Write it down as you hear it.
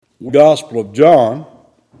Gospel of John.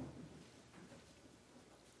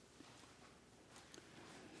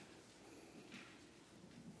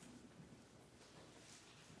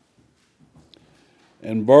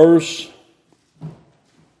 And verse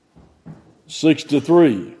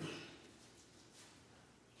 63.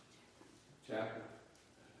 Chapter.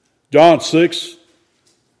 John 6.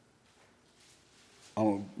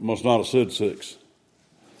 I must not have said 6.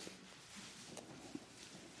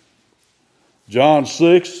 John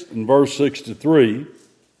 6 and verse 63.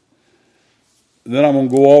 And then I'm going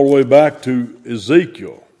to go all the way back to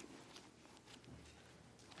Ezekiel.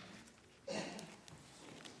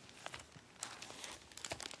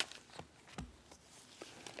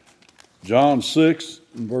 John 6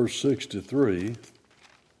 and verse 63.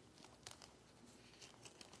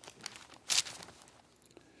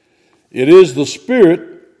 It is the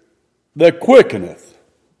Spirit that quickeneth.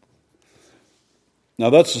 Now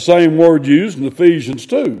that's the same word used in Ephesians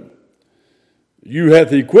 2. You hath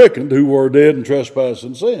he quickened who were dead in trespass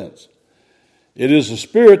and sins. It is the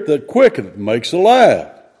Spirit that quickeneth, makes alive.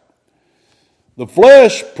 The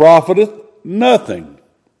flesh profiteth nothing.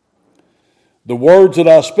 The words that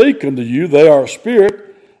I speak unto you, they are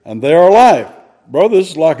spirit and they are life. Brother,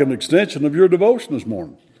 this is like an extension of your devotion this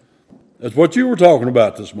morning. That's what you were talking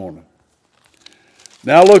about this morning.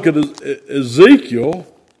 Now look at Ezekiel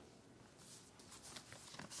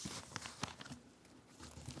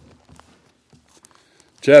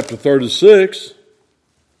chapter 36.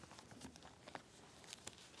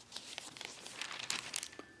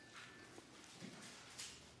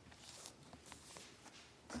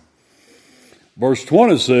 Verse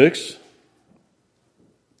 26.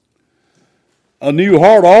 A new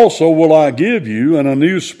heart also will I give you, and a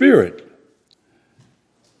new spirit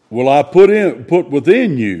will I put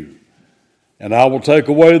within you. And I will take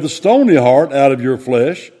away the stony heart out of your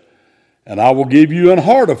flesh, and I will give you an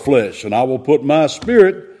heart of flesh, and I will put my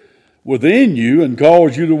spirit within you, and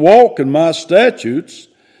cause you to walk in my statutes,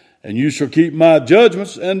 and you shall keep my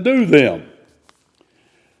judgments and do them.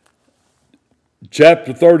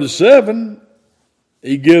 Chapter 37,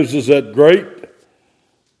 he gives us that great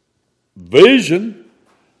vision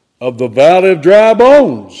of the valley of dry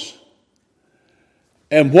bones.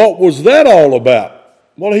 And what was that all about?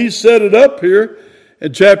 Well, he set it up here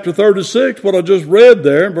in chapter 36, what I just read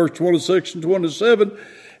there in verse 26 and 27.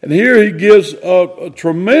 And here he gives a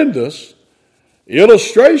tremendous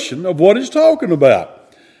illustration of what he's talking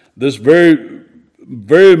about. This very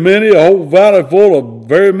many, a whole valley full of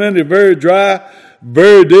very many, very dry,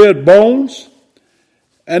 very dead bones.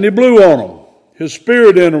 And he blew on them, his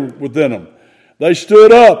spirit within them. They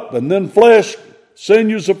stood up, and then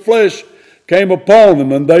sinews of flesh came upon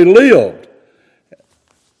them, and they lived.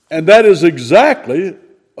 And that is exactly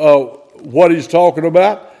what he's talking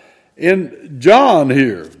about in John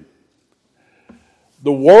here.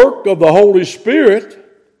 The work of the Holy Spirit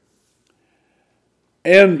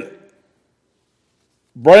and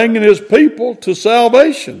bringing his people to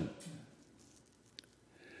salvation.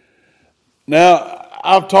 Now,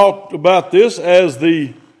 I've talked about this as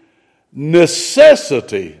the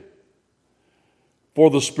necessity for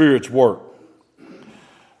the Spirit's work.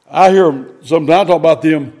 I hear sometimes talk about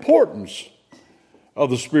the importance of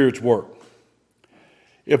the Spirit's work.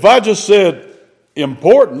 If I just said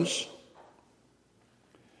importance,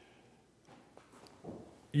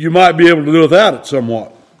 you might be able to do without it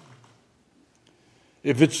somewhat.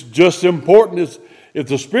 If it's just important, if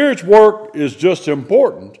the Spirit's work is just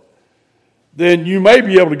important, then you may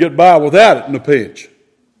be able to get by without it in a pinch.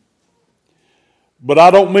 But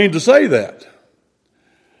I don't mean to say that.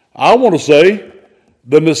 I want to say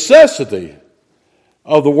the necessity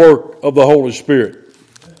of the work of the Holy Spirit.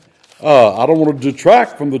 I don't want to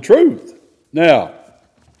detract from the truth. Now,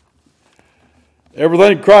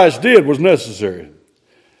 everything Christ did was necessary.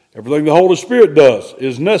 Everything the Holy Spirit does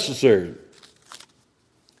is necessary.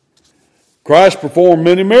 Christ performed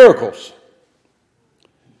many miracles.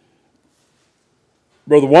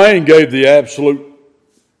 Brother Wayne gave the absolute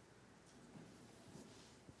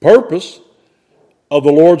purpose of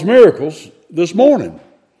the Lord's miracles this morning.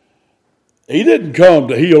 He didn't come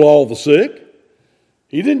to heal all the sick.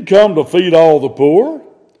 He didn't come to feed all the poor.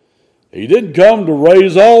 He didn't come to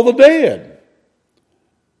raise all the dead.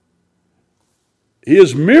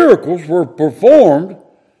 His miracles were performed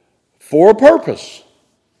for a purpose.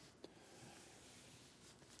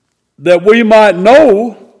 That we might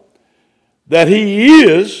know that he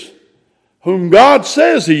is whom God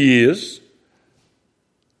says he is,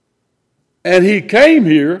 and he came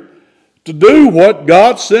here to do what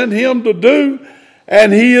God sent him to do,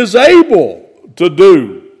 and he is able to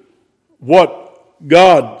do what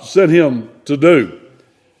God sent him to do.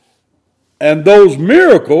 And those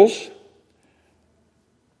miracles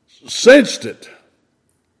cinched it.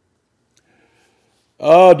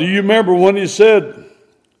 Do you remember when he said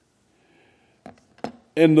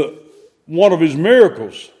in one of his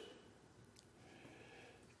miracles,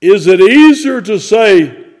 is it easier to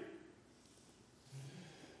say,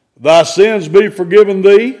 thy sins be forgiven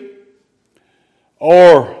thee,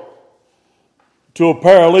 or to a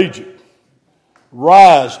paralytic,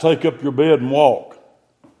 rise, take up your bed and walk,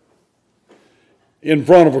 in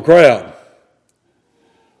front of a crowd?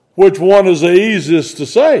 Which one is the easiest to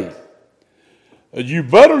say? You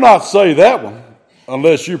better not say that one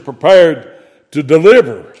unless you're prepared to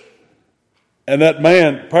deliver. And that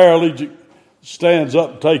man, paralytic, stands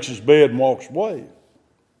up and takes his bed and walks away.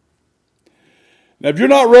 Now, if you're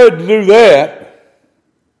not ready to do that,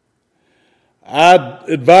 I'd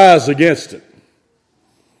advise against it.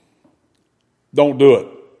 Don't do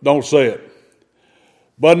it. Don't say it.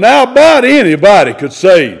 But now about anybody could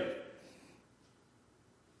say,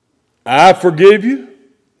 I forgive you,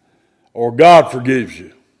 or God forgives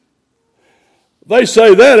you. They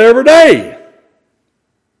say that every day.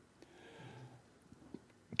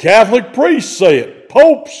 Catholic priests say it.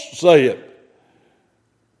 Popes say it.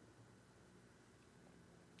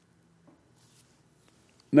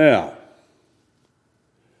 Now,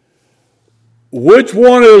 which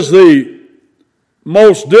one is the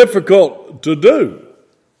most difficult to do?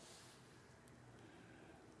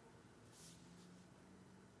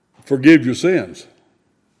 Forgive your sins.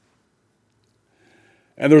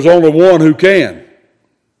 And there's only one who can.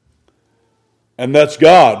 And that's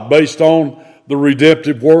God, based on the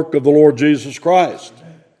redemptive work of the Lord Jesus Christ.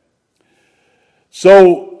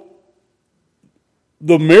 So,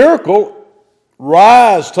 the miracle,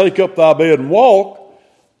 rise, take up thy bed and walk.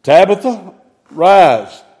 Tabitha,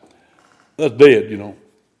 rise. That's dead, you know.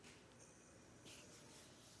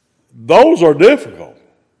 Those are difficult.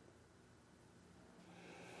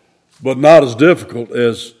 But not as difficult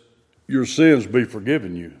as your sins be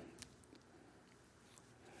forgiven you.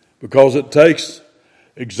 Because it takes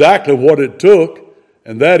exactly what it took,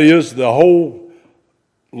 and that is the whole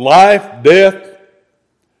life, death,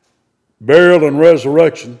 burial, and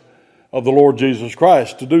resurrection of the Lord Jesus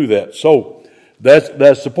Christ to do that. So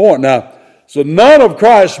that's the point. Now, so none of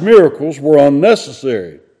Christ's miracles were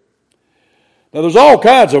unnecessary. Now, there's all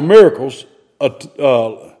kinds of miracles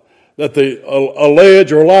that they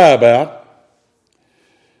allege or lie about.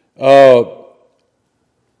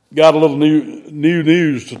 Got a little new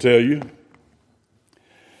news to tell you.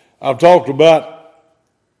 I've talked about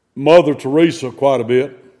Mother Teresa quite a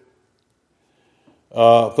bit.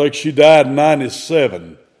 I think she died in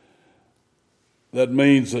 97. That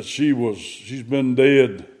means that she's been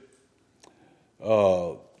dead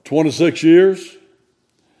 26 years.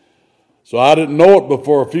 So I didn't know it but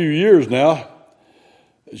for a few years now.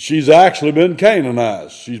 She's actually been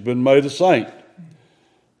canonized. She's been made a saint.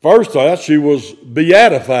 First, she was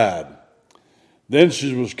beatified. Then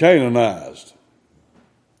she was canonized.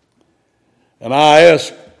 And I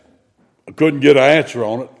couldn't get an answer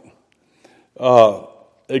on it.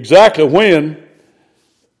 Exactly when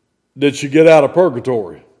did she get out of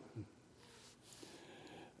purgatory?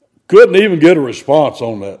 Couldn't even get a response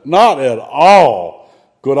on that. Not at all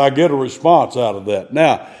could I get a response out of that.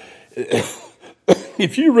 Now,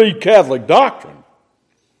 if you read Catholic doctrine,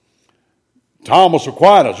 Thomas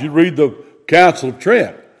Aquinas, you read the Council of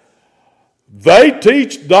Trent, they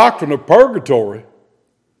teach doctrine of purgatory,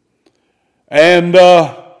 and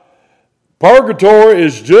purgatory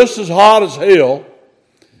is just as hot as hell.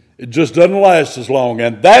 It just doesn't last as long,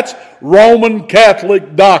 and that's Roman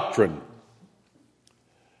Catholic doctrine.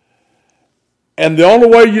 And the only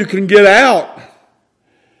way you can get out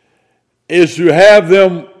is to have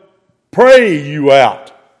them pray you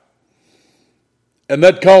out. And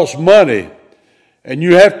that costs money. And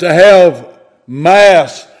you have to have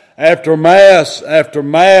mass after mass after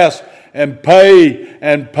mass and pay,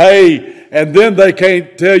 and then they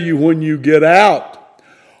can't tell you when you get out.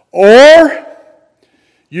 Or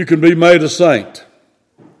you can be made a saint.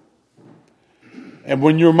 And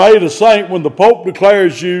when you're made a saint, when the Pope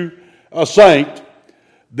declares you a saint,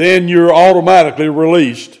 then you're automatically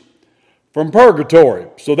released from purgatory.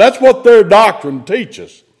 So that's what their doctrine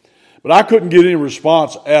teaches. But I couldn't get any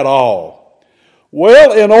response at all.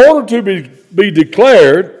 Well, in order to be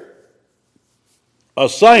declared a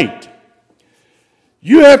saint,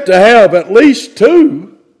 you have to have at least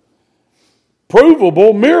 2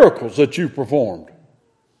 provable miracles that you performed.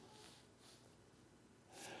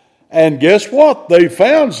 And guess what? They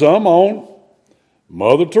found some on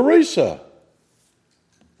Mother Teresa.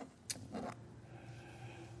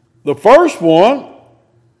 The first one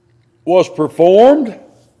was performed,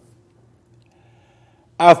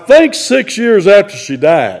 I think 6 years after she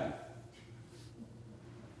died.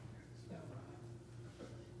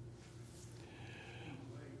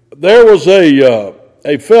 There was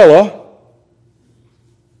a fella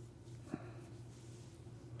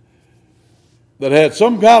that had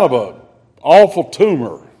some kind of a awful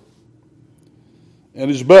tumor in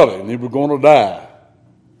his belly, and he was going to die.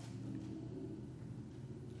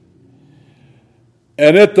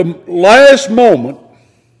 And at the last moment,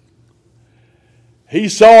 he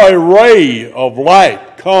saw a ray of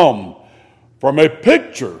light come from a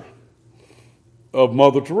picture of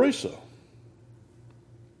Mother Teresa.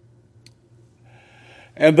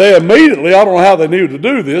 And they immediately, I don't know how they knew to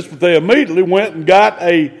do this, but they immediately went and got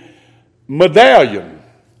a medallion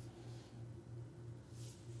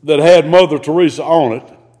that had Mother Teresa on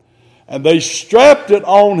it, and they strapped it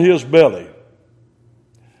on his belly.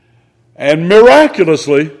 And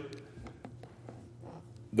miraculously,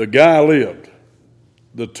 the guy lived.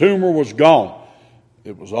 The tumor was gone.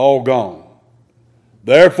 It was all gone.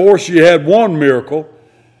 Therefore, she had one miracle.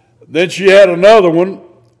 Then she had another one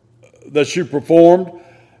that she performed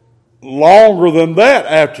longer than that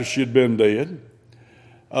after she'd been dead,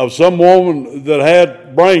 of some woman that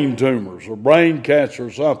had brain tumors or brain cancer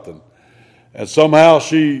or something. And somehow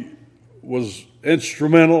she was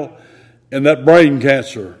instrumental in that brain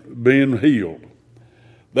cancer being healed.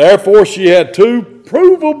 Therefore, she had two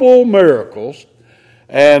provable miracles,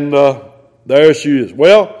 and there she is.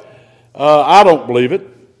 Well, I don't believe it.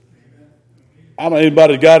 I don't know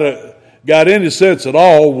anybody got any sense at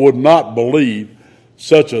all would not believe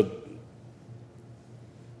such a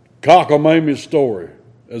cockamamie story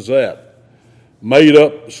as that. Made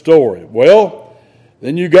up story. Well,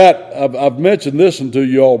 then you got, I've mentioned this to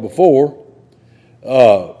you all before.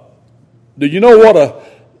 Do you know what a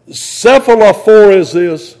cephalophorus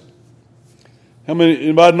is?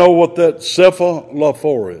 Anybody know what that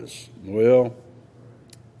cephalophorus is? Well,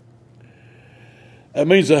 that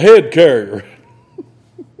means a head carrier.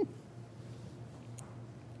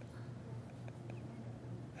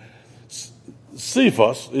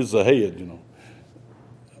 Cephas is the head, you know.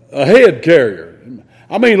 A head carrier.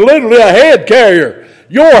 Literally a head carrier.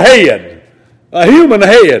 Your head. A human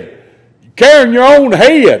head. Carrying your own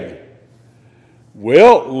head.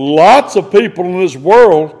 Well, lots of people in this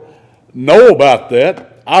world know about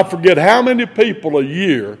that. I forget how many people a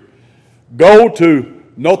year go to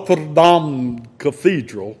Notre Dame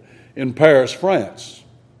Cathedral in Paris, France,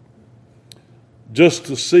 just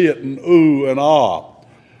to see it in ooh and ah.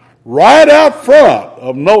 Right out front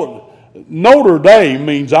of Notre Dame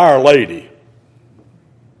means Our Lady.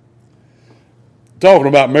 Talking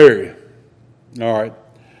about Mary. All right.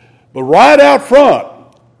 But right out front,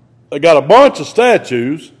 they got a bunch of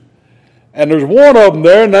statues, and there's one of them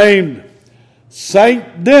there named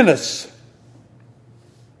Saint Denis.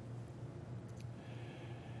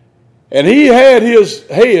 And he had his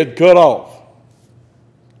head cut off.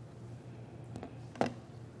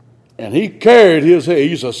 And he carried his head.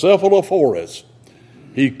 He's a cephalophorus.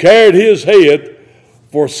 He carried his head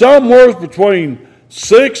for somewhere between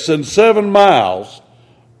 6 and 7 miles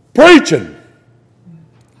preaching.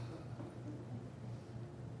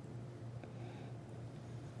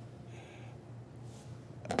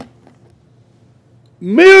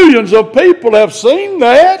 Millions of people have seen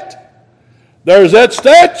that. There's that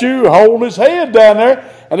statue holding his head down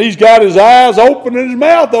there, and he's got his eyes open and his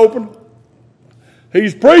mouth open.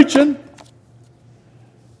 He's preaching.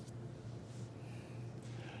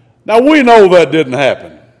 Now, we know that didn't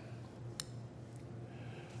happen.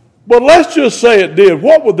 But let's just say it did.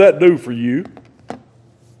 What would that do for you?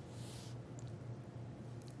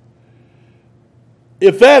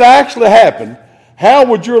 If that actually happened, how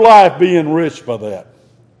would your life be enriched by that?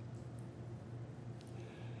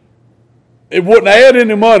 It wouldn't add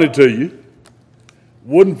any money to you.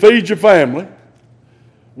 Wouldn't feed your family.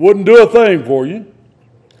 Wouldn't do a thing for you.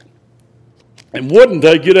 And wouldn't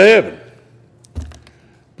take you to heaven.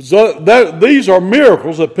 So these are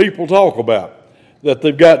miracles that people talk about, that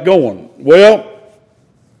they've got going. Well,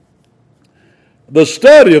 the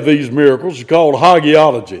study of these miracles is called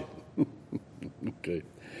hagiology. Okay.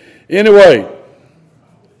 Anyway,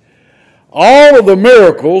 all of the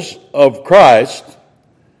miracles of Christ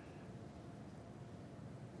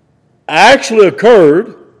actually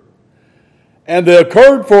occurred, and they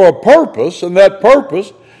occurred for a purpose, and that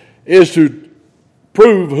purpose is to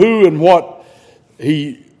prove who and what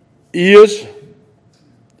he is.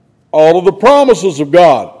 All of the promises of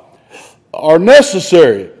God are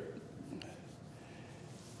necessary.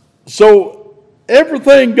 So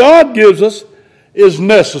everything God gives us is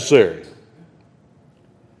necessary.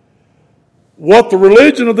 what the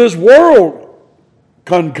religion of this world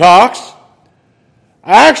concocts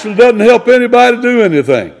actually doesn't help anybody do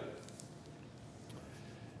anything.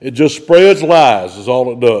 It just spreads lies is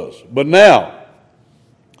all it does. But now,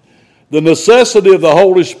 the necessity of the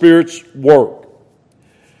Holy Spirit's work.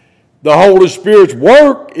 The Holy Spirit's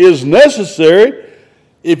work is necessary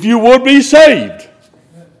if you would be saved.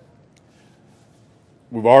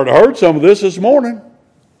 We've already heard some of this morning.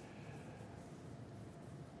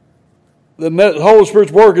 The Holy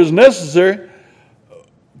Spirit's work is necessary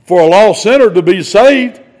for a lost sinner to be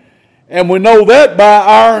saved, and we know that by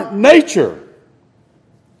our nature.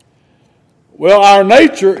 Well, our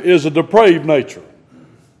nature is a depraved nature.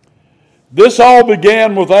 This all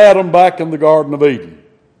began with Adam back in the Garden of Eden.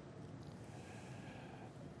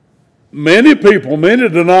 Many people, many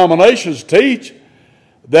denominations teach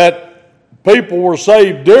that people were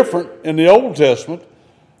saved different in the Old Testament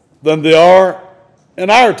than they are in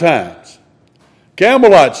our times.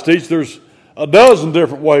 Campbellites teach there's a dozen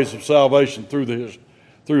different ways of salvation through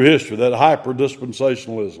history, that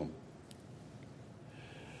hyper-dispensationalism.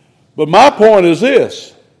 But my point is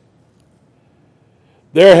this: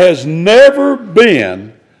 there has never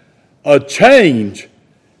been a change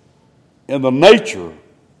in the nature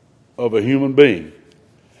of a human being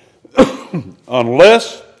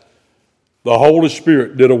unless the Holy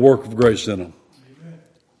Spirit did a work of grace in them.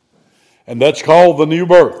 And that's called the new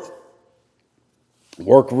birth,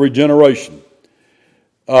 work of regeneration.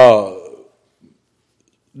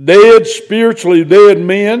 Spiritually dead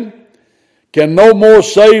men can no more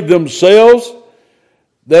save themselves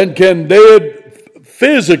than can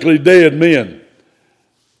physically dead men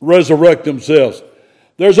resurrect themselves.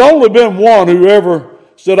 There's only been one who ever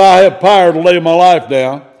said, I have power to lay my life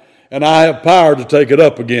down, and I have power to take it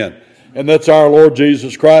up again. And that's our Lord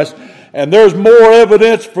Jesus Christ. And there's more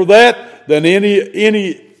evidence for that than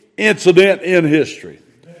any incident in history.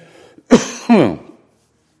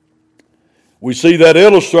 We see that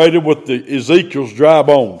illustrated with the Ezekiel's dry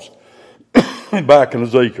bones. Back in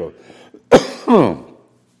Ezekiel.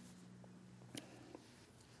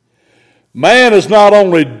 Man is not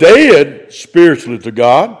only dead spiritually to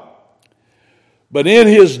God, but in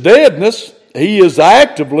his deadness, he is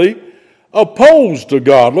actively opposed to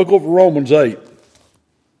God. Look over Romans 8.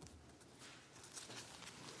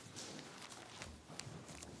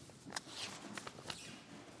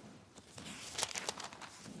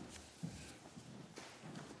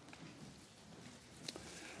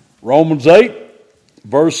 Romans 8,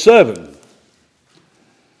 verse 7.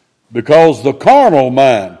 Because the carnal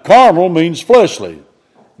mind, carnal means fleshly,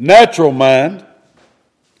 natural mind,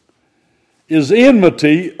 is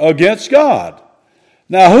enmity against God.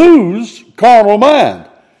 Now, whose carnal mind?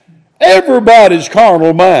 Everybody's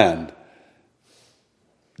carnal mind.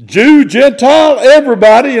 Jew, Gentile,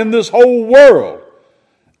 everybody in this whole world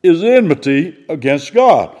is enmity against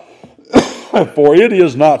God. For it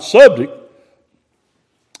is not subject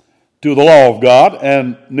to the law of God,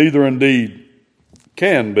 and neither indeed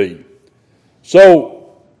can be.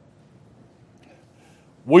 So,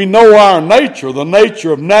 we know our nature, the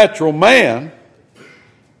nature of natural man.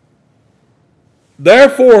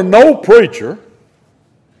 Therefore, no preacher,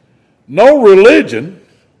 no religion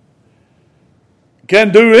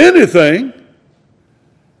can do anything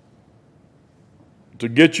to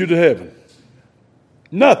get you to heaven.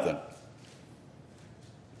 Nothing.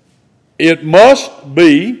 It must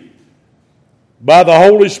be by the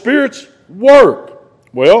Holy Spirit's work.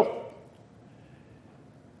 Well,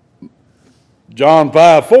 John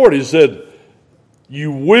 5:40 said,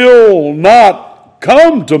 you will not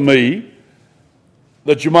come to me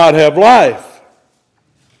that you might have life.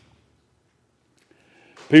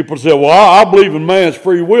 People say, well, I believe in man's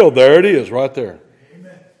free will. There it is, right there.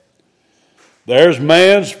 Amen. There's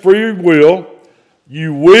man's free will.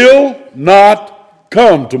 You will not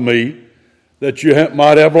come to me that you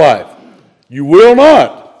might have life. You will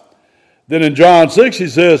not. Then in John 6 he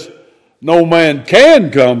says, no man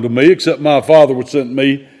can come to me except my Father which sent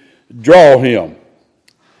me draw him.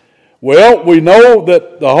 Well, we know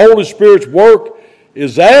that the Holy Spirit's work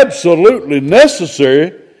is absolutely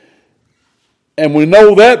necessary, and we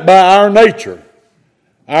know that by our nature,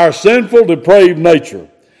 our sinful, depraved nature.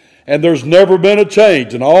 And there's never been a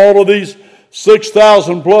change in all of these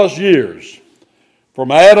 6,000 plus years,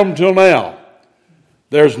 from Adam till now.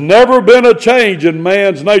 There's never been a change in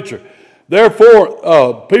man's nature.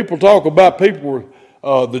 Therefore, people talk about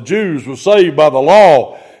the Jews were saved by the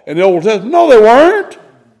law in the Old Testament. No, they weren't.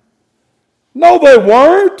 No, they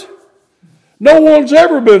weren't. No one's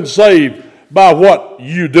ever been saved by what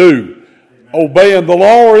you do, obeying the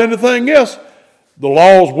law or anything else. The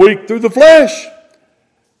law is weak through the flesh.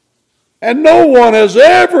 And no one has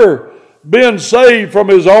ever been saved from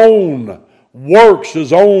his own works,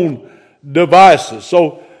 his own devices.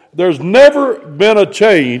 So there's never been a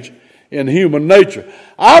change in human nature.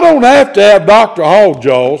 I don't have to have Dr.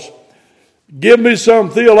 Hogjaws give me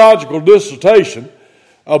some theological dissertation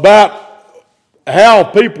about how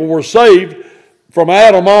people were saved from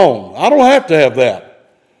Adam on. I don't have to have that.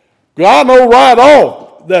 I know right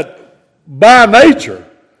off that by nature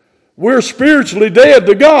we're spiritually dead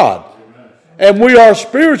to God. And we are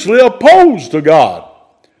spiritually opposed to God.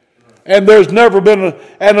 And there's never been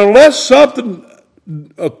and unless something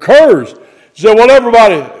occurs, so well,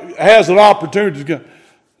 everybody has an opportunity to go.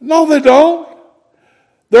 No, they don't.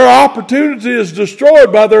 Their opportunity is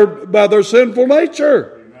destroyed by their sinful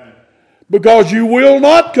nature. Amen. Because you will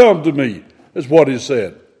not come to me, is what he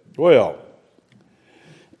said. Well,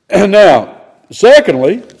 and now,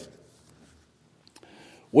 secondly,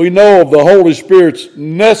 we know of the Holy Spirit's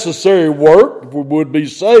necessary work, if we would be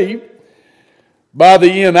saved, by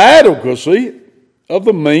the inadequacy of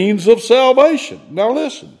the means of salvation. Now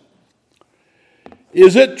listen.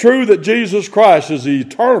 Is it true that Jesus Christ is the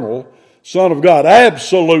eternal Son of God?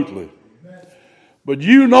 Absolutely. But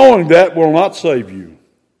you knowing that will not save you.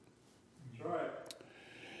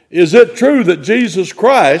 Is it true that Jesus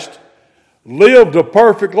Christ lived a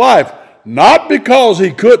perfect life? Not because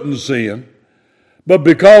he couldn't sin, but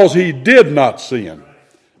because he did not sin.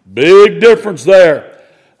 Big difference there.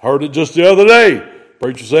 Heard it just the other day.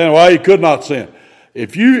 Preacher saying, well, he could not sin.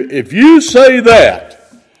 If you say that,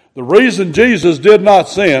 the reason Jesus did not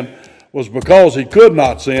sin was because he could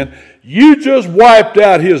not sin, you just wiped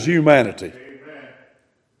out his humanity. Amen.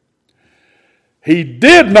 He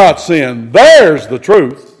did not sin. There's the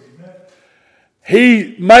truth. Amen.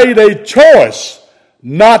 He made a choice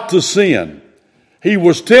not to sin. He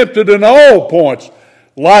was tempted in all points,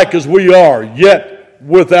 like as we are, yet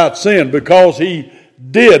without sin, because he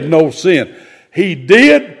did no sin. He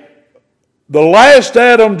did. The last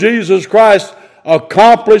Adam, Jesus Christ,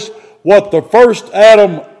 accomplished what the first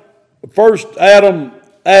Adam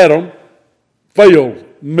failed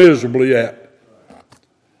miserably at.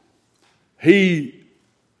 He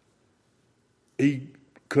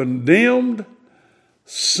condemned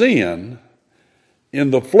sin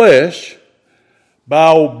in the flesh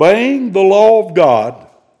by obeying the law of God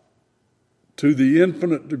to the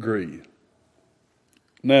infinite degree.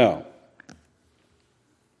 Now,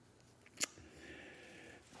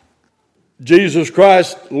 Jesus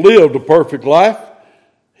Christ lived a perfect life.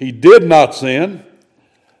 He did not sin.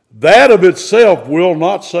 That of itself will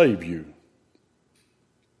not save you.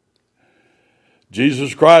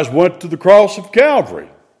 Jesus Christ went to the cross of Calvary.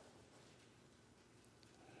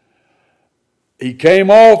 He came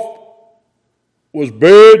off, was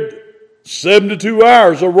buried, 72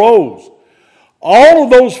 hours, arose. All of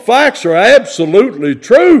those facts are absolutely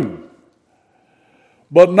true.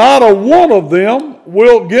 But not a one of them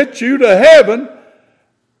will get you to heaven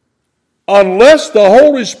unless the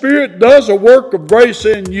Holy Spirit does a work of grace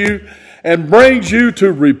in you and brings you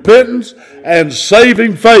to repentance and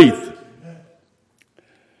saving faith.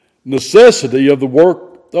 Necessity of the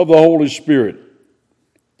work of the Holy Spirit.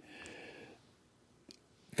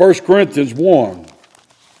 1 Corinthians 1.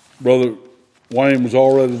 Brother Wayne was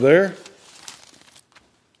already there.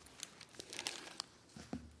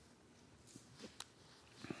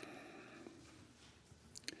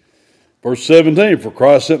 Verse 17, for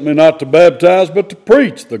Christ sent me not to baptize, but to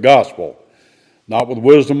preach the gospel, not with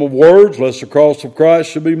wisdom of words, lest the cross of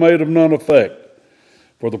Christ should be made of none effect.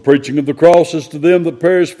 For the preaching of the cross is to them that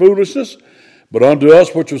perish foolishness, but unto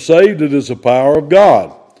us which are saved it is the power of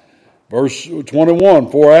God. Verse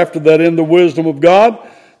 21, for after that in the wisdom of God,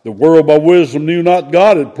 the world by wisdom knew not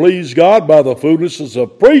God, it pleased God by the foolishness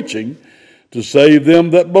of preaching to save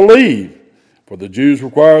them that believe. For the Jews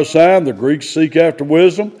require a sign, the Greeks seek after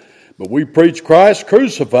wisdom, but we preach Christ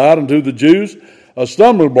crucified, unto the Jews a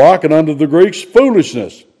stumbling block, and unto the Greeks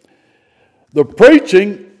foolishness. The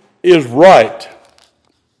preaching is right,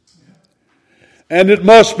 and it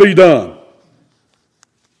must be done.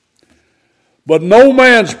 But no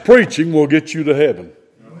man's preaching will get you to heaven.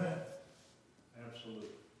 Amen. Absolutely.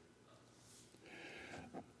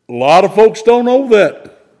 A lot of folks don't know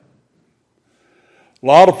that. A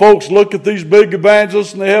lot of folks look at these big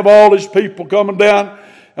evangelists and they have all these people coming down,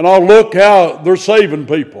 and I'll look how they're saving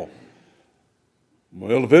people.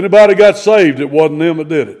 Well, if anybody got saved, it wasn't them that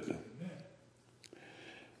did it.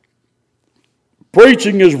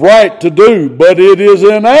 Preaching is right to do, but it is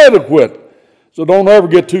inadequate. So don't ever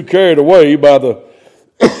get too carried away by the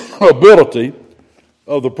ability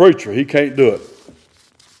of the preacher. He can't do it.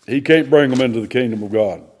 He can't bring them into the kingdom of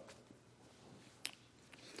God.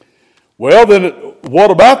 Well, then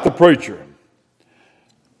what about the preacher?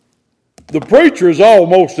 The preacher is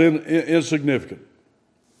almost insignificant.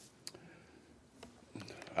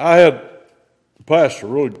 I had a pastor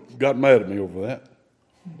really got mad at me over that.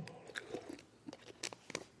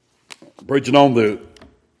 Preaching on the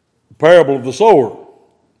parable of the sower.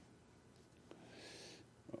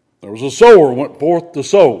 There was a sower went forth to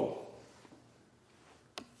sow.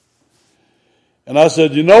 And I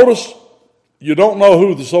said, you notice you don't know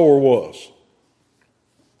who the sower was.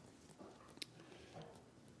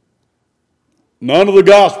 None of the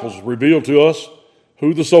Gospels reveal to us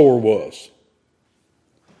who the sower was.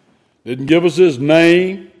 Didn't give us his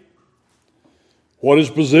name, what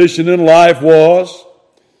his position in life was,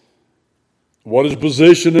 what his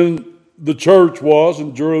position in the church was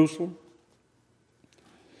in Jerusalem.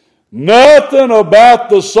 Nothing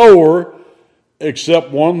about the sower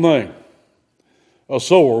except one thing. A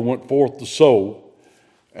sower went forth to sow,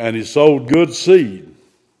 and he sowed good seed.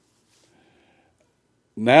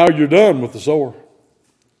 Now you're done with the sower.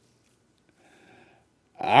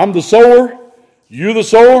 I'm the sower, you the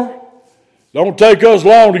sower. Don't take us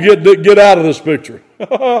long to get out of this picture.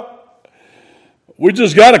 We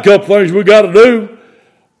just got a couple things we got to do.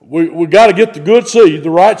 We got to get the good seed, the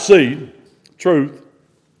right seed, truth,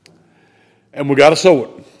 and we got to sow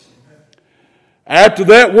it. After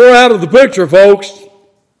that, we're out of the picture, folks.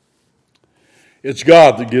 It's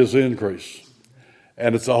God that gives the increase.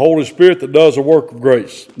 And it's the Holy Spirit that does the work of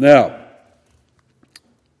grace. Now,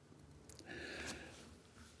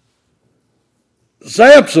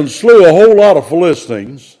 Samson slew a whole lot of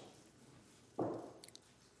Philistines.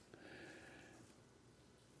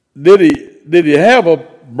 Did he have a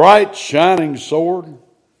bright, shining sword?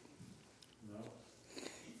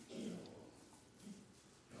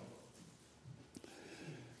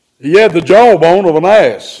 He had the jawbone of an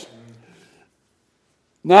ass.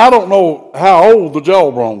 Now, I don't know how old the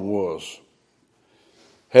jawbone was.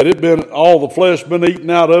 Had it been, all the flesh been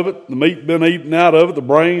eaten out of it, the meat been eaten out of it, the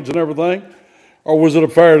brains and everything? Or was it a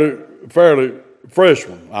fairly fresh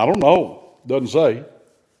one? I don't know. Doesn't say.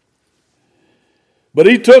 But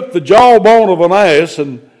he took the jawbone of an ass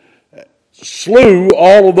and slew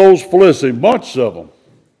all of those Philistines, bunches of them.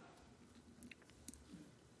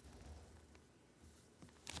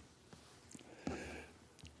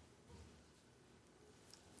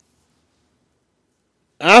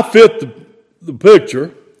 I fit the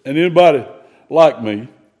picture, and anybody like me,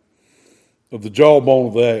 of the jawbone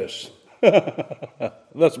of the ass.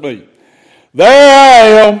 That's me. There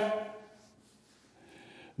I am.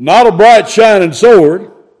 Not a bright shining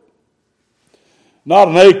sword. Not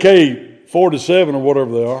an AK-47 or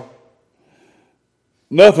whatever they are.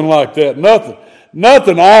 Nothing like that.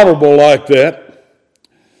 Nothing honorable like that.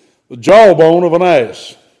 The jawbone of an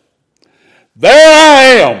ass. There I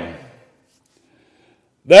am.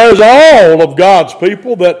 There's all of God's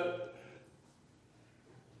people that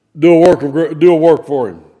do a work for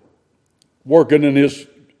him, working in his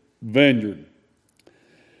vineyard.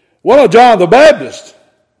 What of John the Baptist?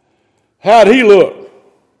 How'd he look?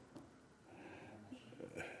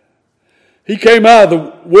 He came out of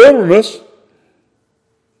the wilderness,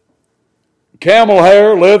 camel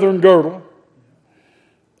hair, leather and girdle,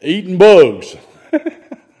 eating bugs,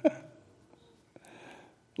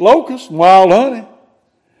 locusts, and wild honey.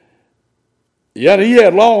 Yet he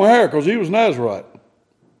had long hair because he was Nazarite.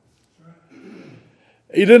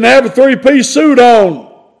 He didn't have a three-piece suit on.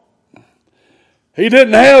 He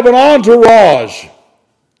didn't have an entourage.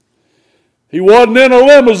 He wasn't in a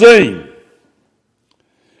limousine.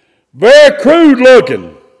 Very crude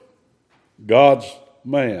looking. God's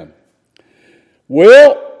man.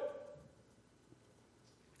 Well,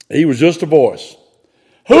 he was just a voice.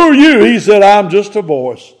 Who are you? He said, I'm just a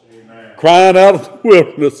voice. Amen. Crying out of the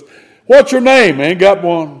wilderness. What's your name? Ain't got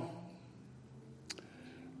one.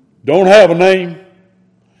 Don't have a name.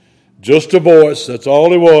 Just a voice. That's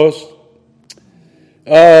all he was.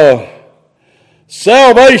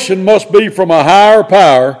 Salvation must be from a higher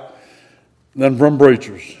power than from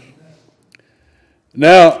preachers.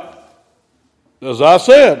 Now, as I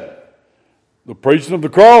said, the preaching of the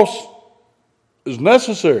cross is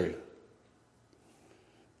necessary.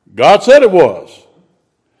 God said it was.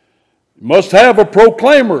 You must have a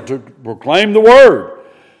proclaimer to proclaim the word.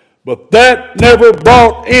 But that never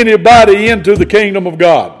brought anybody into the kingdom of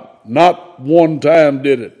God. Not one time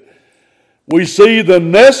did it. We see the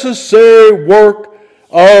necessary work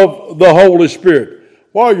of the Holy Spirit.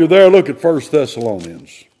 While you're there, look at 1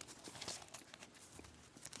 Thessalonians.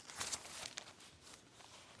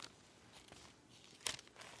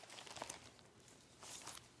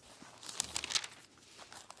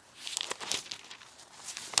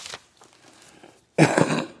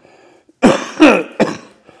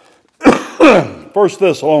 1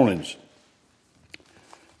 Thessalonians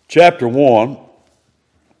chapter 1,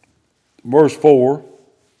 verse 4.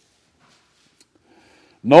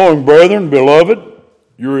 Knowing, brethren, beloved,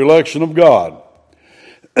 your election of God,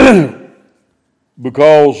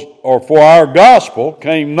 because, or for our gospel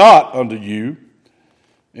came not unto you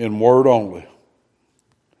in word only.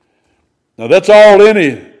 Now that's all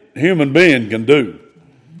any human being can do,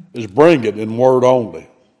 is bring it in word only.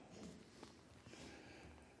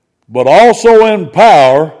 But also in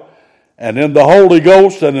power and in the Holy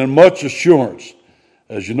Ghost and in much assurance,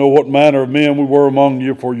 as you know what manner of men we were among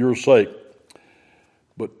you for your sake.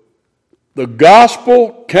 But the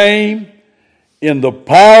gospel came in the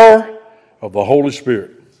power of the Holy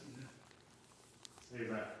Spirit.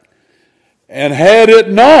 Amen. And had it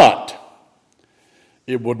not,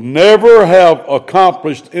 it would never have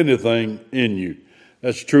accomplished anything in you.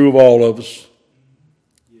 That's true of all of us.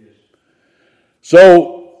 Yes.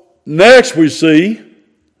 So, next we see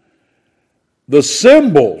the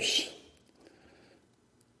symbols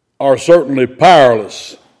are certainly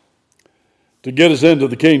powerless to get us into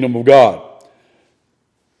the kingdom of God.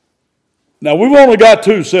 Now, we've only got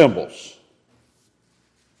two symbols.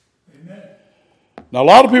 Amen. Now, a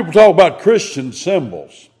lot of people talk about Christian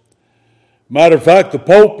symbols. Matter of fact, the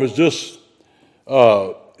Pope has just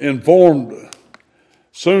informed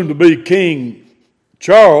soon-to-be King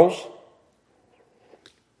Charles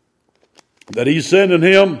that he's sending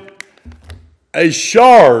him a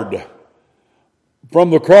shard from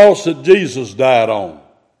the cross that Jesus died on.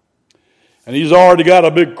 And he's already got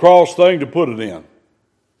a big cross thing to put it in.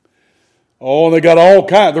 Oh, and they got all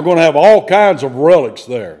kinds, they're going to have all kinds of relics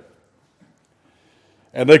there.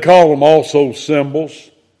 And they call them also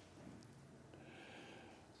symbols.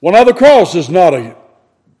 Well, now the cross is not a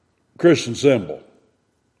Christian symbol.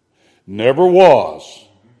 Never was.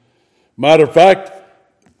 Matter of fact,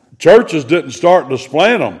 churches didn't start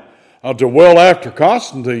displaying them until well after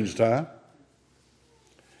Constantine's time.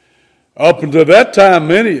 Up until that time,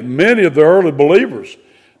 many of the early believers,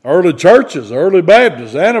 early churches, early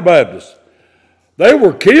Baptists, Anabaptists, they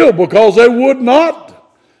were killed because they would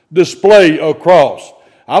not display a cross.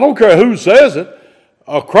 I don't care who says it.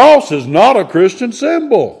 A cross is not a Christian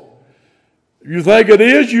symbol. You think it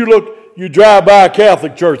is? You drive by a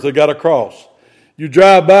Catholic church, they got a cross. You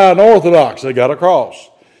drive by an Orthodox, they got a cross.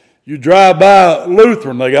 You drive by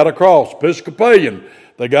Lutheran, they got a cross. Episcopalian,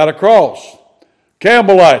 they got a cross.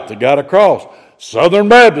 Campbellite, they got a cross. Southern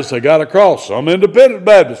Baptist, they got a cross. Some Independent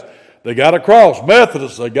Baptists, they got a cross.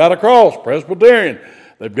 Methodists, they got a cross. Presbyterian,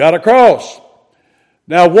 they've got a cross.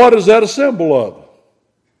 Now, what is that a symbol of?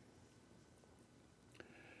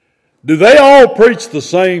 Do they all preach the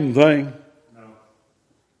same thing? No.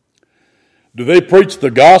 Do they preach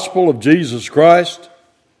the gospel of Jesus Christ?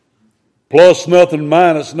 Plus nothing,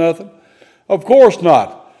 minus nothing? Of course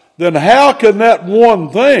not. Then how can that one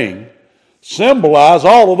thing symbolize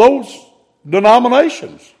all of those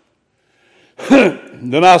denominations?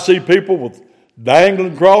 Then I see people with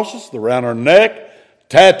dangling crosses around their neck,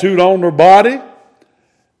 tattooed on their body,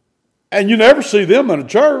 and you never see them in a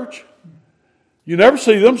church. You never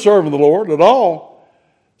see them serving the Lord at all.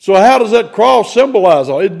 So how does that cross symbolize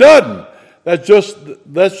all? It doesn't.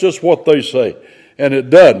 That's just what they say. And it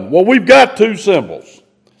doesn't. Well, we've got two symbols.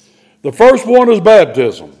 The first one is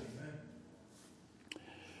baptism.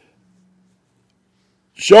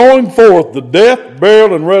 Showing forth the death,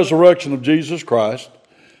 burial, and resurrection of Jesus Christ.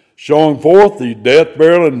 Showing forth the death,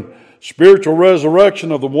 burial, and spiritual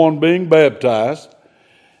resurrection of the one being baptized.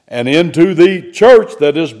 And into the church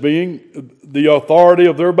that is being the authority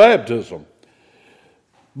of their baptism.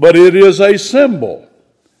 But it is a symbol.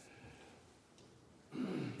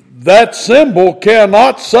 That symbol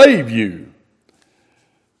cannot save you.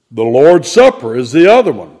 The Lord's Supper is the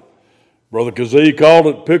other one. Brother Kazee called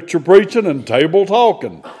it picture preaching and table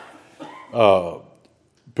talking.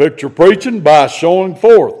 Picture preaching by showing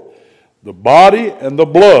forth the body and the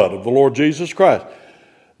blood of the Lord Jesus Christ.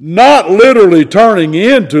 Not literally turning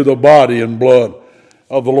into the body and blood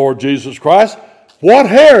of the Lord Jesus Christ. What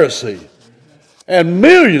heresy! And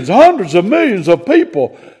millions, hundreds of millions of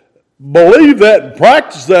people believe that and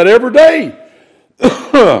practice that every day.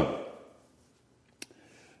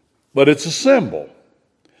 But it's a symbol.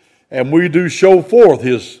 And we do show forth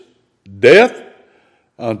his death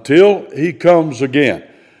until he comes again.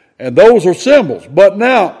 And those are symbols. But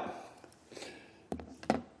now,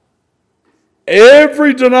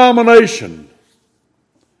 every denomination,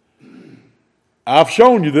 I've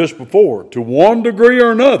shown you this before, to one degree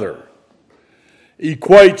or another,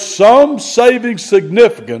 equates some saving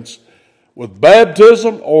significance with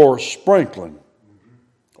baptism or sprinkling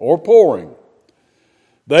or pouring.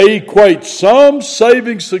 They equate some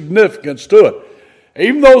saving significance to it.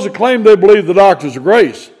 Even those that claim they believe the doctrines of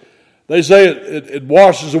grace, they say it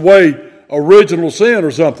washes away original sin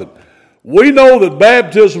or something. We know that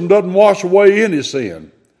baptism doesn't wash away any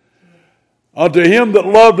sin. Unto him that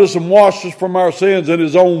loved us and washed us from our sins in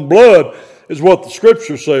his own blood is what the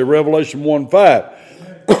scriptures say, Revelation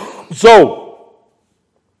 1:5. So,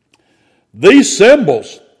 these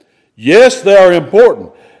symbols, yes, they are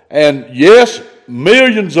important. And yes,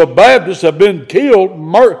 millions of Baptists have been killed,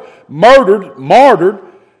 murdered, martyred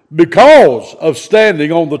because of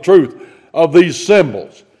standing on the truth of these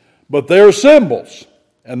symbols. But they're symbols,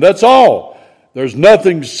 and that's all. There's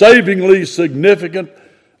nothing savingly significant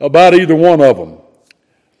about either one of them.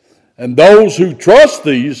 And those who trust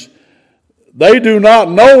these, they do not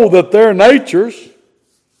know that their natures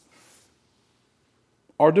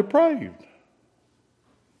are depraved.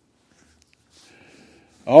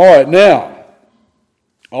 All right, now,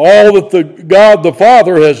 all that God the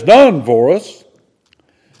Father has done for us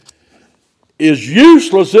is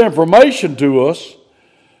useless information to us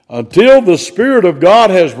until the Spirit of God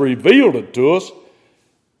has revealed it to us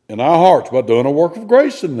in our hearts by doing a work of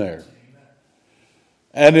grace in there.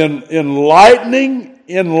 And in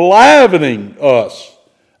enlivening us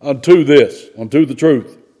unto this, unto the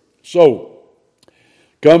truth. So,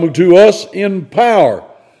 coming to us in power.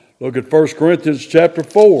 Look at 1 Corinthians chapter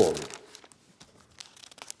 4.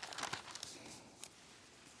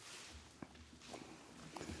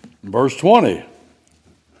 Verse 20.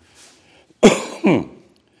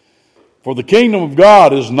 For the kingdom of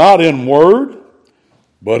God is not in word,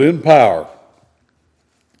 but in power.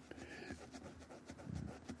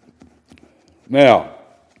 Now,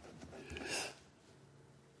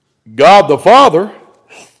 God the Father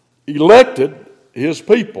elected his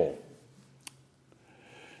people.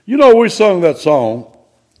 You know, we sung that song,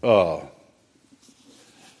 was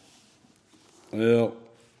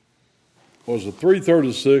it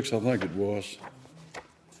 336? I think it was.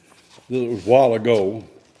 It was a while ago.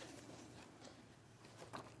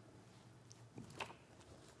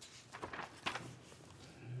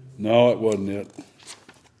 No, it wasn't it.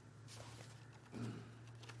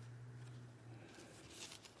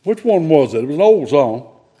 Which one was it? It was an old song.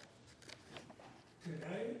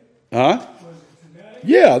 Today? Huh? Was it today?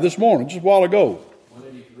 Yeah, this morning, just a while ago.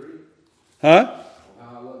 183? Huh?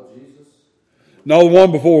 How I Love Jesus? No, the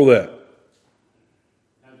one before that.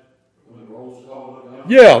 When the roll's called up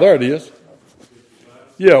yonder? Yeah, there it is.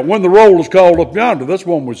 Yeah, when the roll is called up yonder, that's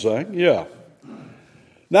one we sang. Yeah.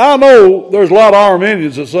 Now I know there's a lot of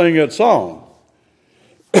Armenians that sing that song.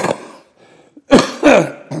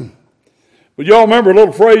 But y'all remember a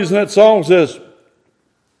little phrase in that song says,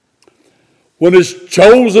 when his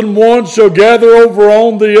chosen ones shall gather over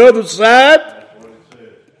on the other side.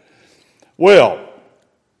 Well,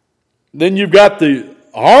 then you've got the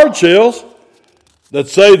hard shells that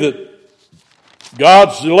say that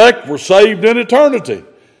God's elect were saved in eternity.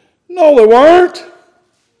 No, they weren't.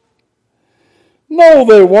 No,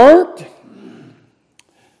 they weren't.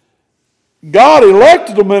 God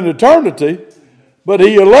elected them in eternity, but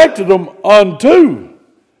he elected them unto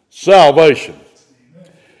salvation.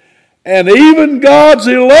 And even God's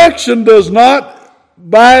election does not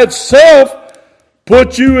by itself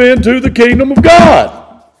put you into the kingdom of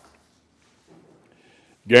God.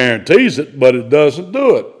 Guarantees it, but it doesn't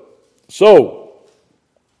do it. So,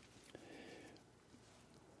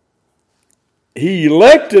 he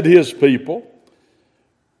elected his people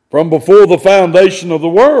from before the foundation of the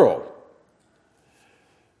world.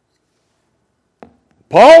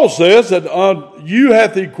 Paul says that you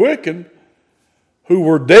hath he quickened who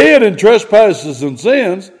were dead in trespasses and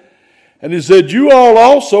sins, and he said, you all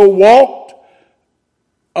also walked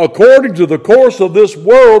according to the course of this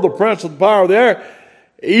world, the prince of the power of the air,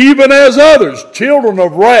 even as others, children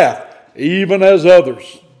of wrath, even as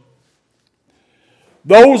others.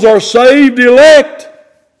 Those are saved elect.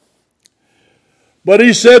 But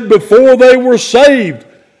he said before they were saved,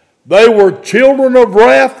 they were children of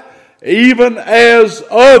wrath, even as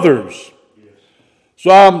others.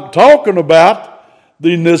 So I'm talking about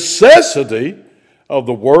the necessity of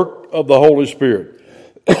the work of the Holy Spirit.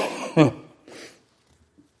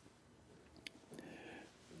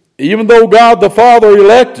 Even though God the Father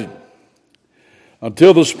elected,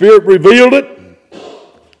 until the Spirit revealed it,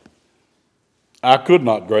 I could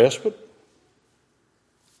not grasp it.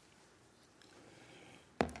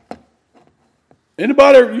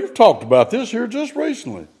 Anybody, you've talked about this here just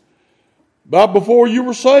recently. About before you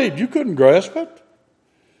were saved, you couldn't grasp it.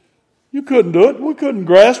 You couldn't do it. We couldn't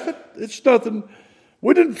grasp it. It's nothing.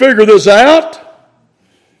 We didn't figure this out.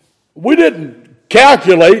 We didn't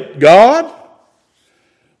calculate God.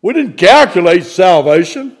 We didn't calculate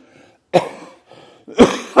salvation.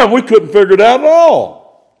 We couldn't figure it out at all.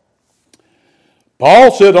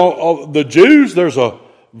 Paul said on the Jews, there's a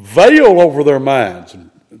veil over their minds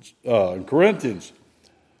in Corinthians.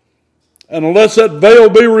 And unless that veil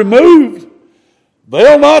be removed,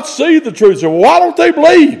 they'll not see the truth. So why don't they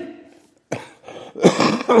believe?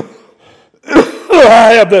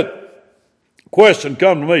 I have that question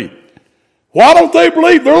come to me. Why don't they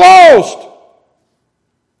believe? They're lost.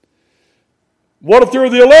 What if they're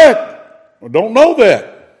the elect? I don't know that.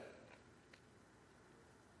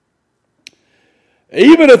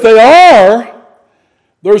 Even if they are,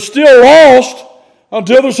 they're still lost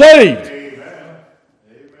until they're saved. Amen.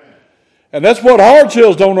 And that's what Hard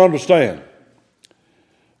Shells don't understand.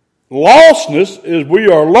 Lostness is we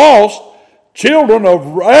are lost, children of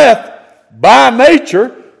wrath by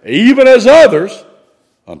nature, even as others,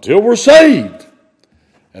 until we're saved.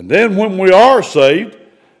 And then when we are saved,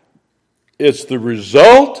 it's the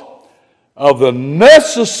result of the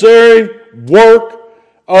necessary work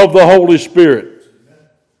of the Holy Spirit.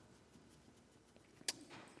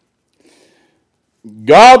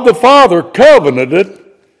 God the Father covenanted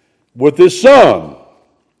with His Son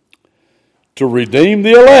to redeem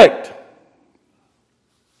the elect.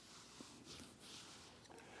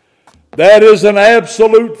 That is an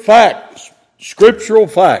absolute fact, scriptural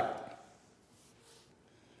fact.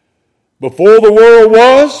 Before the world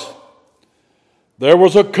was, there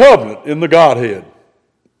was a covenant in the Godhead.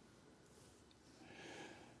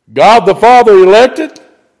 God the Father elected,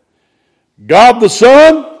 God the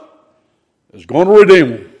Son is going to redeem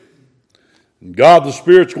them. And God the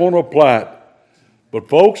Spirit's going to apply it. But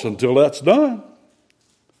folks, until that's done,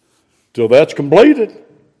 till that's completed,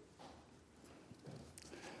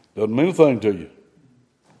 doesn't mean a thing to you.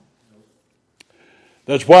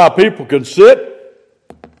 That's why people can sit,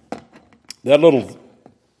 that little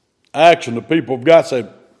action that people have got, say,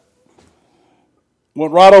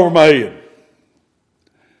 went right over my head.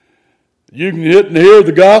 You can hit and hear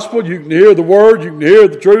the gospel, you can hear the word, you can hear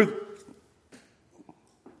the truth.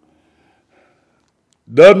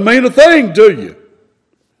 Doesn't mean a thing to you.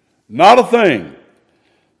 Not a thing.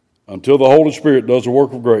 Until the Holy Spirit does the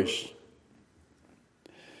work of grace.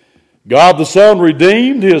 God the Son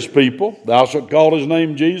redeemed His people. Thou shalt call His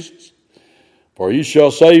name Jesus, for He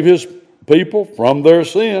shall save His people from their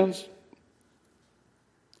sins.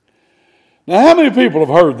 Now, how many people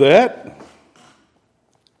have heard that?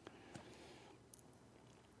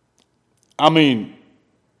 I mean,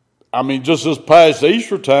 just this past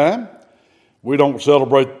Easter time, we don't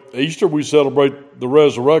celebrate Easter, we celebrate the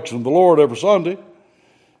resurrection of the Lord every Sunday.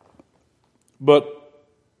 But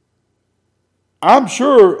I'm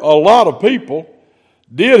sure a lot of people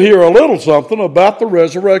did hear a little something about the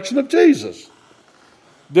resurrection of Jesus.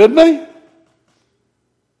 Didn't they?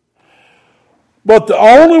 But the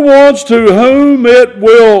only ones to whom it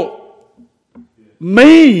will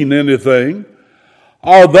mean anything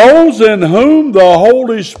are those in whom the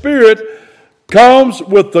Holy Spirit comes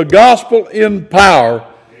with the gospel in power.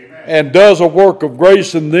 Amen. And does a work of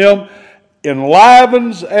grace in them,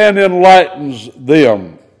 enlivens and enlightens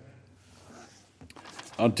them.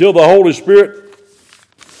 Until the Holy Spirit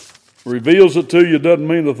reveals it to you, doesn't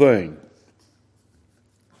mean a thing.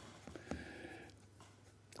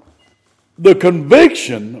 The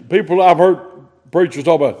conviction, people I've heard preachers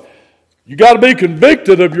talk about, you got to be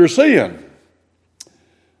convicted of your sin.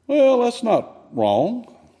 Well, that's not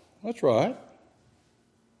wrong. That's right.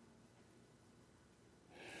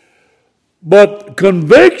 But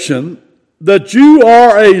conviction that you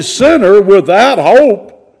are a sinner without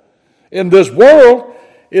hope in this world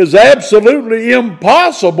is absolutely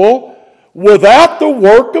impossible without the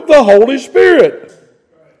work of the Holy Spirit.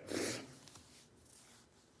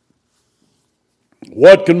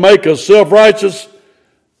 What can make a self-righteous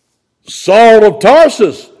Saul of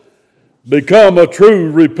Tarsus become a true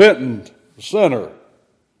repentant sinner?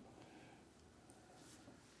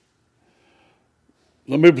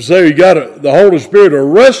 Some people say the Holy Spirit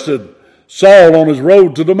arrested Saul on his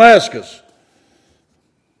road to Damascus.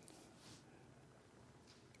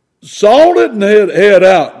 Saul didn't head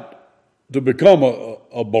out to become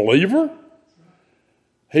a believer.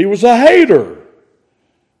 He was a hater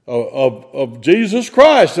of Jesus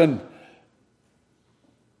Christ and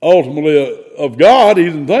ultimately of God. He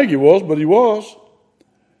didn't think he was, but he was.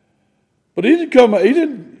 But he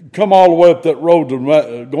didn't come all the way up that road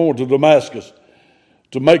going to Damascus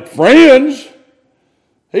to make friends.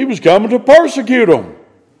 He was coming to persecute them,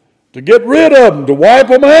 to get rid of them, to wipe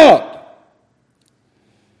them out.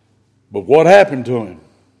 But what happened to him?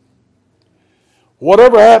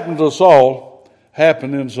 Whatever happened to Saul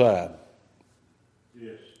happened inside.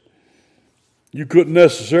 Yes. You couldn't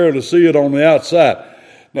necessarily see it on the outside.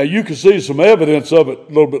 Now, you could see some evidence of it a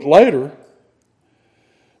little bit later,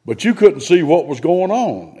 but you couldn't see what was going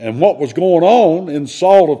on. And what was going on in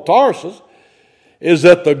Saul of Tarsus is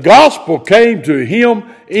that the gospel came to him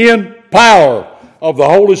in power of the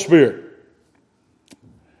Holy Spirit.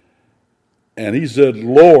 And he said,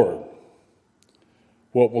 Lord,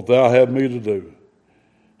 what wilt thou have me to do?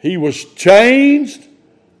 He was changed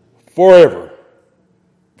forever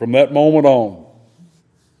from that moment on.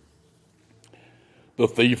 The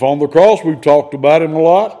thief on the cross, we've talked about him a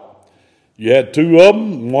lot. You had two of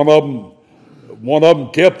them. One of them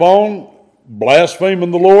kept on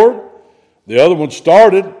blaspheming the Lord. The other one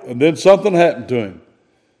started, and then something happened to him.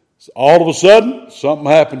 So all of a sudden, something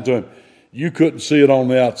happened to him. You couldn't see it on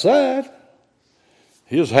the outside.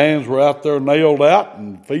 His hands were out there nailed out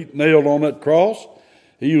and feet nailed on that cross.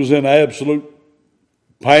 He was in absolute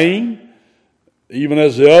pain, even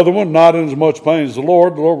as the other one, not in as much pain as the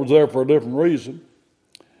Lord. The Lord was there for a different reason.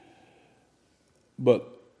 But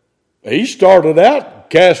he started out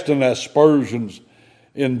casting aspersions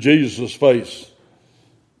in Jesus' face.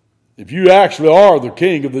 If you actually are the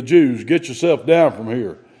king of the Jews, get yourself down from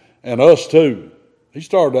here, and us too. He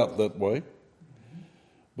started out that way.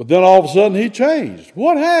 But then all of a sudden he changed.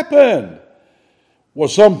 What happened?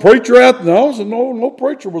 Was some preacher out there? No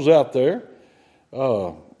preacher was out there.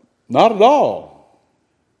 Not at all.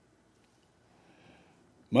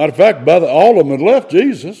 Matter of fact, all of them had left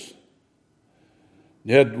Jesus.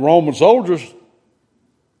 You had Roman soldiers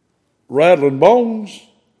rattling bones,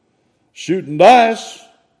 shooting dice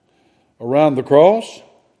around the cross.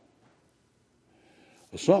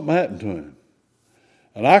 But something happened to him.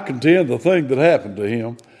 And I contend the thing that happened to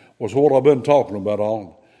him was what I've been talking about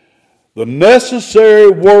all. The necessary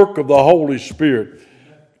work of the Holy Spirit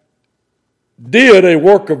did a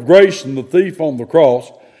work of grace in the thief on the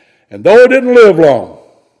cross, and though he didn't live long,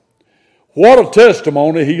 what a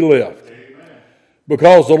testimony he left.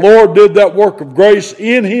 Because the Lord did that work of grace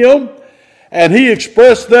in him, and he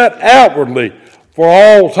expressed that outwardly for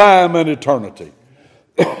all time and eternity.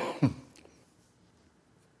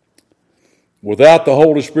 Without the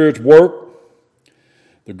Holy Spirit's work,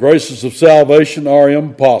 the graces of salvation are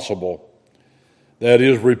impossible. That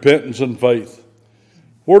is repentance and faith.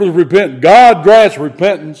 What is repentance? God grants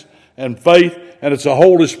repentance and faith, and it's the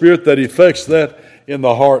Holy Spirit that effects that in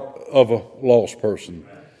the heart of a lost person.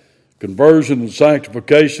 Conversion and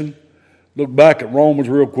sanctification. Look back at Romans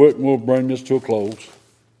real quick and we'll bring this to a close.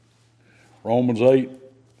 Romans 8,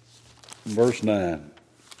 verse 9.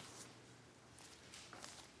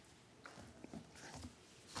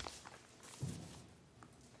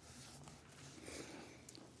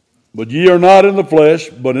 But ye are not in the flesh,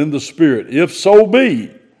 but in the Spirit, if so be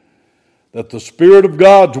that the Spirit of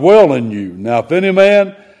God dwell in you. Now if any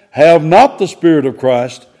man have not the Spirit of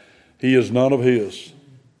Christ, he is none of his.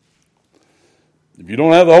 If you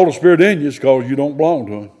don't have the Holy Spirit in you, it's because you don't belong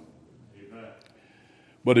to him. Amen.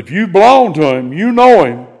 But if you belong to him, you know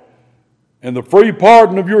him, and the free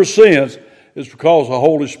pardon of your sins is because the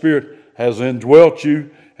Holy Spirit has indwelt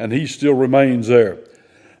you and he still remains there.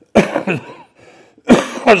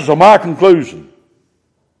 So my conclusion,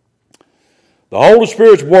 the Holy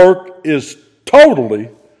Spirit's work is totally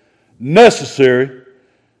necessary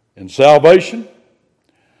in salvation.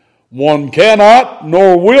 One cannot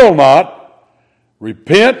nor will not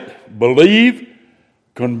repent, believe,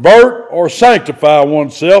 convert, or sanctify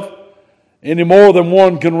oneself any more than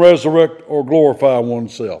one can resurrect or glorify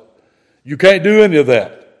oneself. You can't do any of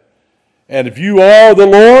that. And if you are the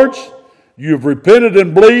Lord's, you have repented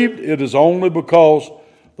and believed, it is only because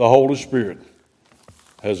the Holy Spirit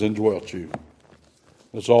has indwelt you.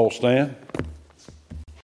 Let's all stand.